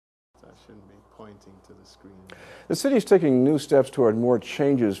shouldn't be pointing to the screen. The city is taking new steps toward more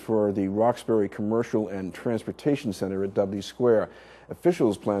changes for the Roxbury Commercial and Transportation Center at Dudley Square.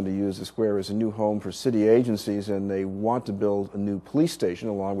 Officials plan to use the square as a new home for city agencies, and they want to build a new police station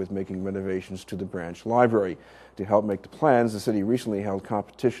along with making renovations to the branch library. To help make the plans, the city recently held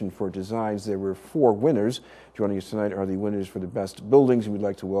competition for designs. There were 4 winners. Joining us tonight are the winners for the best buildings, and we'd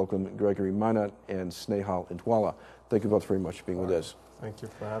like to welcome Gregory Minott and Snehal Intwala. Thank you both very much for being with us. Thank you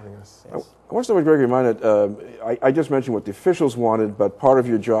for having us. Yes. I want to start with Gregory Minott. I just mentioned what the officials wanted, but part of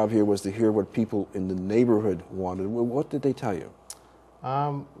your job here was to hear what people in the neighborhood wanted. What did they tell you?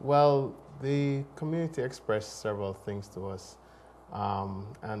 Well, the community expressed several things to us,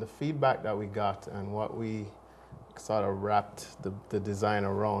 and the feedback that we got and what we sort of wrapped the design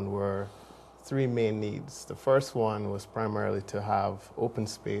around were 3 main needs. The first one was primarily to have open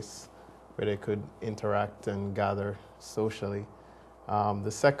space where they could interact and gather socially.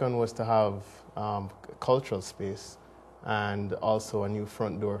 The second was to have cultural space and also a new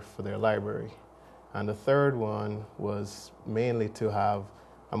front door for their library. And the third one was mainly to have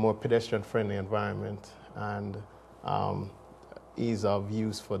a more pedestrian-friendly environment and ease of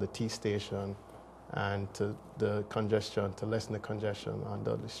use for the T station and to lessen the congestion on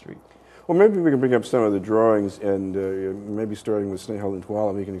Dudley Street. Well, maybe we can bring up some of the drawings, and maybe starting with Snehal and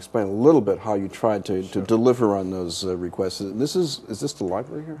Intwala, we can explain a little bit how you tried to deliver on those requests. And is this the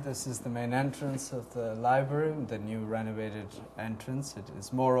library here? This is the main entrance of the library, the new renovated entrance. It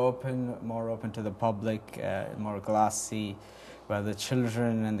is more open to the public, more glassy, where the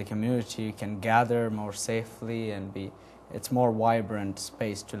children and the community can gather more safely and it's more vibrant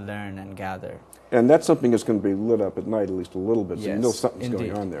space to learn and gather. And that's something that's going to be lit up at night, at least a little bit, so yes, you know something's indeed,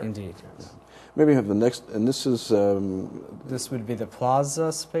 going on there. Indeed, yes. Yeah. Maybe have the next, and this is... this would be the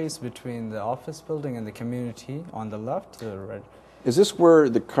plaza space between the office building and the community on the left. To the right. Is this where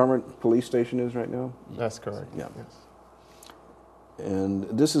the current police station is right now? That's correct, yeah. Yes. And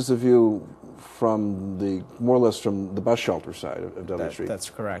this is the view from more or less from the bus shelter side of Dudley Street. That's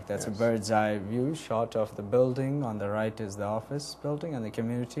correct. That's yes. a bird's eye view shot of the building. On the right is the office building and the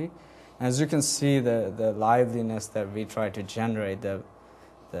community. As you can see, the liveliness that we try to generate, the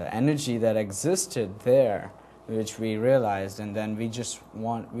energy that existed there, which we realized, and then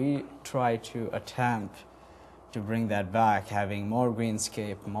we try to attempt to bring that back, having more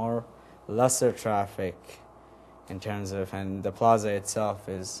greenscape, lesser traffic in terms of, and the plaza itself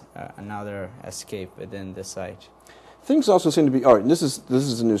is another escape within the site. Things also seem to be, all right, this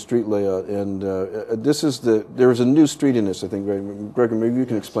is a new street layout, and there's a new street in this, I think. Gregory, maybe you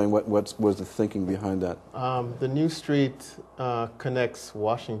can explain what was the thinking behind that. The new street connects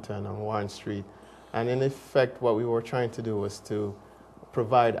Washington and Warren Street, and in effect what we were trying to do was to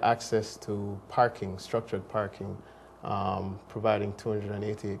provide access to parking, structured parking, providing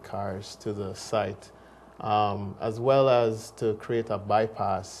 288 cars to the site, as well as to create a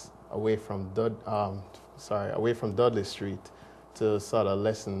bypass away from Dudley Street to sort of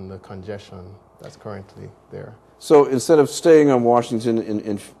lessen the congestion that's currently there. So instead of staying on Washington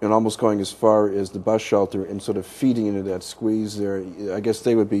and almost going as far as the bus shelter and sort of feeding into that squeeze there, I guess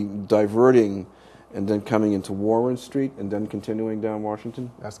they would be diverting and then coming into Warren Street and then continuing down Washington?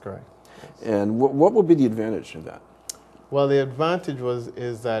 That's correct. Yes. And what would be the advantage of that? Well, the advantage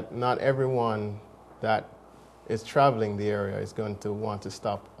is that not everyone that is traveling the area is going to want to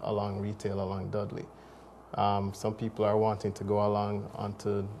stop along retail along Dudley. Some people are wanting to go along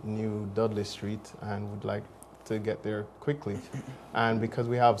onto New Dudley Street and would like to get there quickly. And because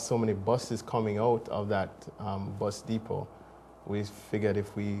we have so many buses coming out of that bus depot, we figured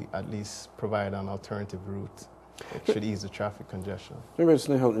if we at least provide an alternative route, it should ease the traffic congestion. Maybe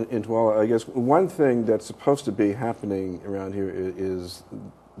Snehal Intwala, I guess one thing that's supposed to be happening around here is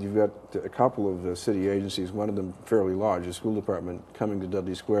you've got a couple of city agencies, one of them fairly large, the school department, coming to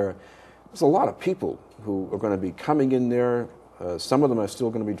Dudley Square. There's a lot of people who are going to be coming in there. Some of them are still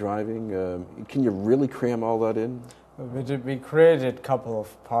going to be driving. Can you really cram all that in? We created a couple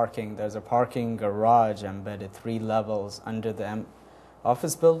of parking. There's a parking garage embedded 3 levels under the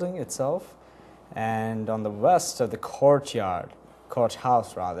office building itself. And on the west of the courthouse,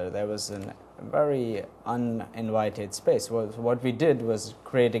 there was a very uninvited space. What we did was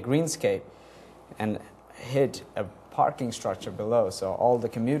create a greenscape and hit a parking structure below, so all the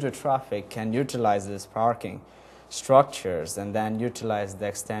commuter traffic can utilize this parking structures and then utilize the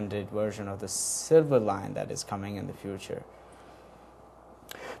extended version of the Silver Line that is coming in the future.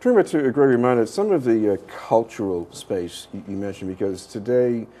 Turning back to Gregory Minott, some of the cultural space you mentioned, because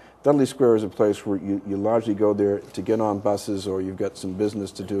today Dudley Square is a place where you largely go there to get on buses or you've got some business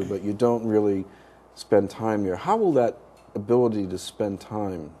to do, but you don't really spend time there. How will that ability to spend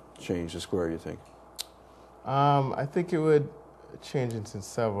time change the square, you think? I think it would change it in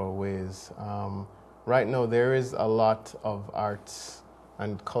several ways. Right now, there is a lot of arts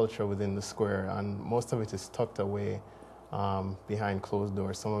and culture within the square, and most of it is tucked away behind closed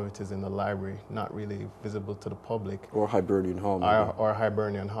doors. Some of it is in the library, not really visible to the public. Or Hibernian Hall, maybe. Or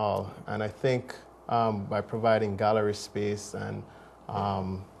Hibernian Hall. And I think by providing gallery space and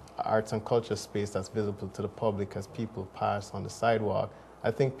arts and culture space that's visible to the public as people pass on the sidewalk,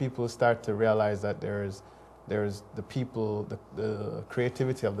 I think people start to realize that there's the people, the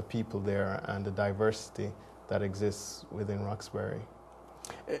creativity of the people there, and the diversity that exists within Roxbury.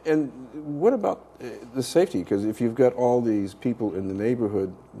 And what about the safety? Because if you've got all these people in the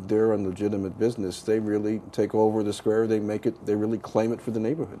neighborhood, they're on legitimate business. They really take over the square. They make it. They really claim it for the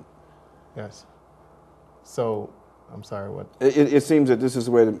neighborhood. Yes. So, I'm sorry. What? It seems that this is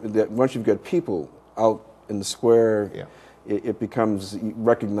the way that once you've got people out in the square, yeah, it becomes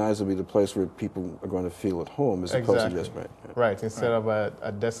recognizably the place where people are going to feel at home, as opposed to just right. Instead of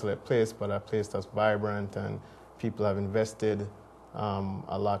a desolate place, but a place that's vibrant and people have invested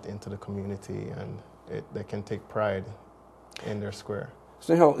a lot into the community, and they can take pride in their square.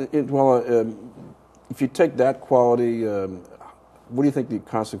 Snehal, Intwala, if you take that quality, what do you think the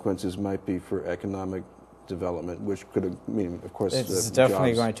consequences might be for economic development, which could mean, of course, it's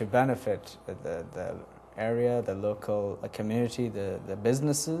definitely jobs? going to benefit the area, the local community, the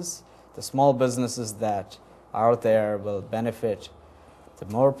businesses, the small businesses that are out there will benefit. The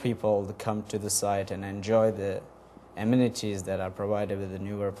more people that come to the site and enjoy the amenities that are provided with the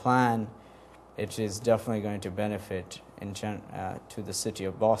newer plan, it is definitely going to benefit to the city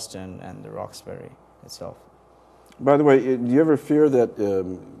of Boston and the Roxbury itself. By the way, do you ever fear that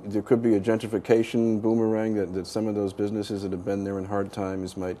there could be a gentrification boomerang, that some of those businesses that have been there in hard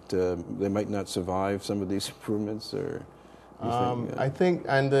times they might not survive some of these improvements? Or I think,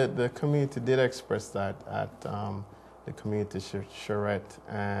 and the community did express that at the community charrette,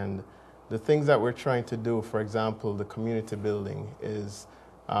 and the things that we're trying to do, for example, the community building is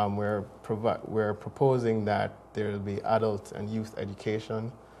we're proposing that there will be adult and youth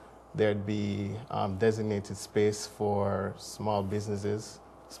education. There'd be designated space for small businesses,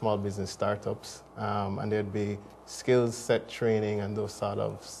 small business startups, and there'd be skills set training and those sort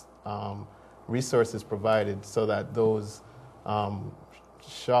of resources provided so that those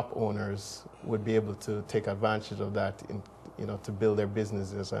shop owners would be able to take advantage of that to build their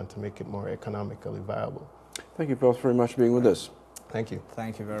businesses and to make it more economically viable. Thank you both very much for being with us. Thank you.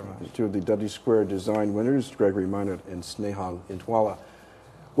 Thank you very much. Two of the Dudley Square design winners, Gregory Minott and Snehal Intwala.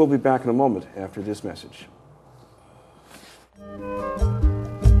 We'll be back in a moment after this message.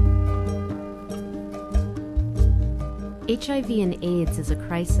 HIV and AIDS is a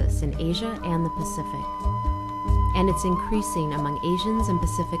crisis in Asia and the Pacific, and it's increasing among Asians and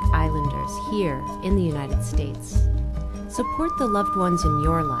Pacific Islanders here in the United States. Support the loved ones in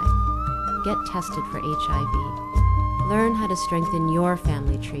your life. Get tested for HIV. Learn how to strengthen your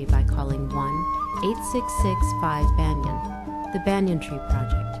family tree by calling 1-866-5-BANYAN, the Banyan Tree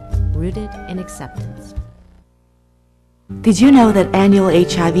Project, rooted in acceptance. Did you know that annual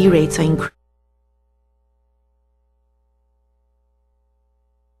HIV rates are increasing?